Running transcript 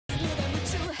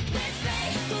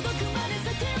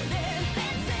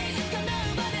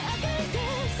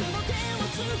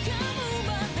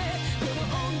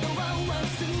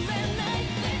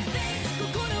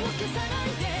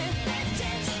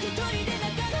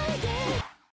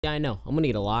Yeah, I know. I'm gonna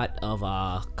get a lot of,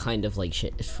 kind of like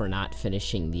shit for not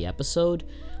finishing the episode.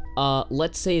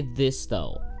 Let's say this,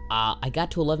 though. I got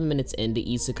to 11 minutes into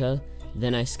Isuca,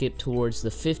 then I skipped towards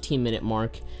the 15-minute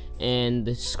mark, and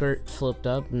the skirt flipped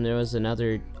up, and there was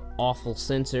another awful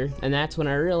censor, and that's when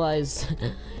I realized,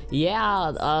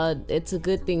 yeah, it's a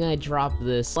good thing I dropped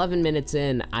this. 11 minutes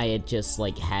in, I had just,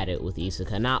 like, had it with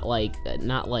Isuca. Not like,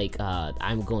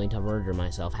 I'm going to murder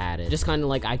myself had it. Just kind of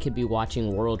like I could be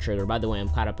watching World Trigger. By the way, I'm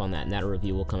caught up on that, and that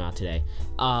review will come out today.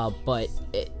 But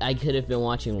I could have been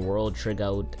watching World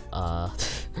Trigger,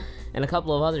 and a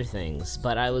couple of other things,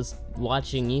 but I was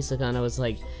watching Isuca, and I was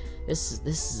like, this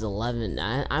is 11,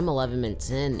 I'm 11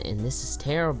 minutes in, and this is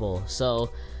terrible.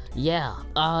 So, yeah,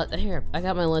 here, I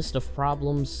got my list of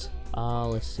problems.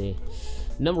 Let's see.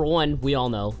 Number one, we all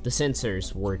know, the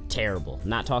sensors were terrible.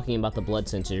 Not talking about the blood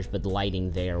sensors, but the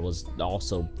lighting there was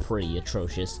also pretty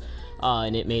atrocious.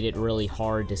 And it made it really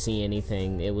hard to see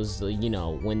anything. It was, you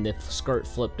know, when the skirt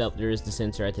flipped up, there is the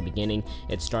sensor at the beginning.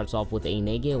 It starts off with a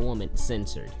naked woman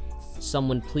censored.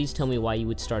 Someone please tell me why you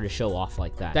would start a show off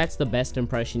like that. That's the best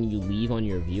impression you leave on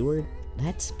your viewer?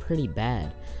 That's pretty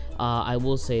bad. I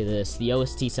will say this, the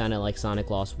OST sounded like Sonic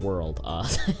Lost World,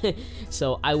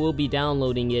 so I will be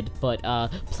downloading it, but,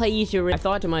 plagiarism. I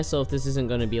thought to myself, this isn't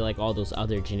gonna be like all those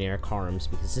other generic harms,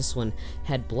 because this one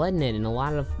had blood in it, and a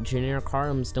lot of generic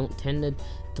harms don't tend to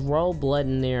throw blood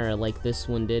in there like this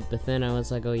one did, but then I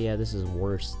was like, oh yeah, this is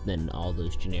worse than all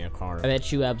those generic harms. I bet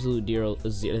you Absolute Duo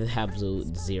was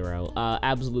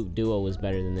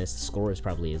better than this. The score is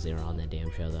probably a 0 on that damn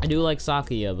show, though. I do like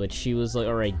Sakuya, but she was like,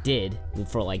 or I did,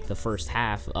 for like the first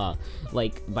half,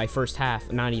 like by first half,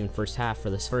 not even first half, for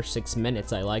this first 6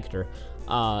 minutes, I liked her.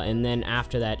 And then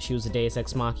after that, she was a Deus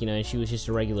Ex Machina, and she was just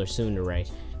a regular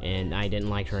tsundere, and I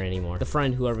didn't like her anymore. The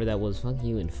friend, whoever that was, fuck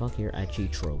you and fuck your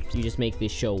ecchi tropes. You just make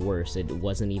this show worse. It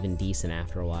wasn't even decent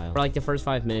after a while. For like the first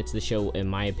 5 minutes, the show, in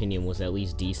my opinion, was at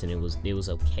least decent. It was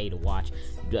okay to watch,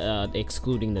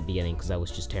 excluding the beginning, because that was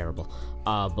just terrible.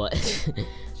 But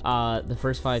the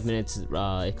first 5 minutes,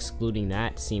 excluding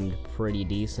that, seemed pretty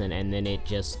decent, and then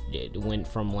it went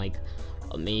from like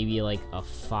maybe like a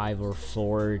 5 or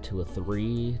 4 to a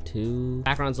 3, 2.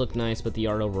 Backgrounds looked nice, but the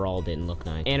art overall didn't look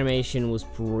nice. Animation was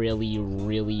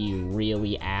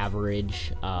really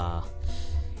average.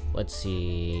 Let's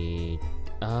see.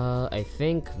 I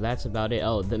think that's about it.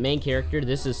 Oh, the main character,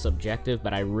 this is subjective,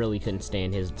 but I really couldn't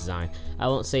stand his design. I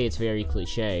won't say it's very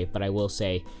cliche, but I will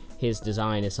say his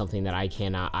design is something that I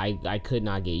could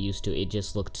not get used to. It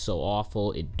just looked so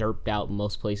awful. It derped out in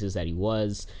most places that he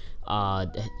was.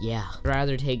 Yeah. I'd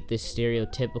rather take this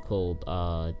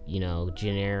stereotypical, you know,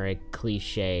 generic,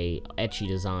 cliche, ecchi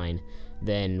design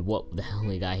than what the hell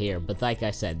we got here. But like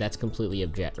I said, that's completely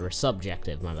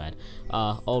subjective, my bad.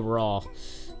 Overall,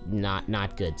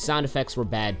 not good. Sound effects were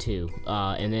bad too.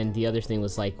 And then the other thing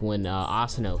was like when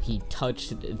Asano, he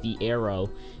touched the arrow,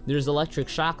 there's electric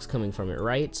shocks coming from it,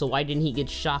 right? So why didn't he get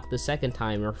shocked the second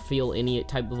time or feel any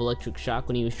type of electric shock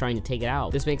when he was trying to take it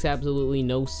out? This makes absolutely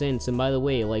no sense. And by the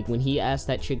way, like when he asked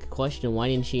that chick a question, why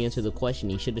didn't she answer the question?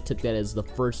 He should have took that as the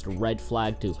first red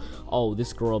flag to, oh,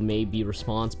 this girl may be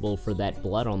responsible for that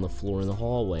blood on the floor in the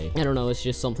hallway. I don't know, it's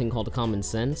just something called common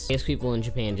sense. I guess people in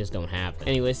Japan just don't have it.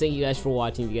 Anyways, thank you guys for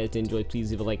watching. If you guys did enjoy, please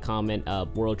leave a like, comment.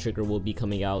 World Trigger will be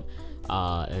coming out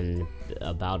in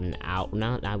about an hour.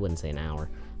 I wouldn't say an hour.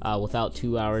 Without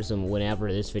 2 hours, and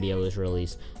whenever this video is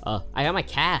released. I got my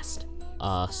cast.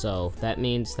 So that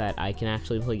means that I can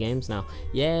actually play games now.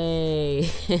 Yay!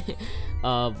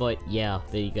 But yeah,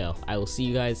 there you go. I will see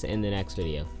you guys in the next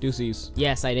video. Deuces.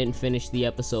 Yes, I didn't finish the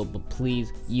episode, but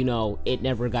please, you know, it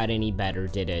never got any better,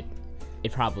 did it?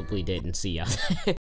 It probably didn't. See ya.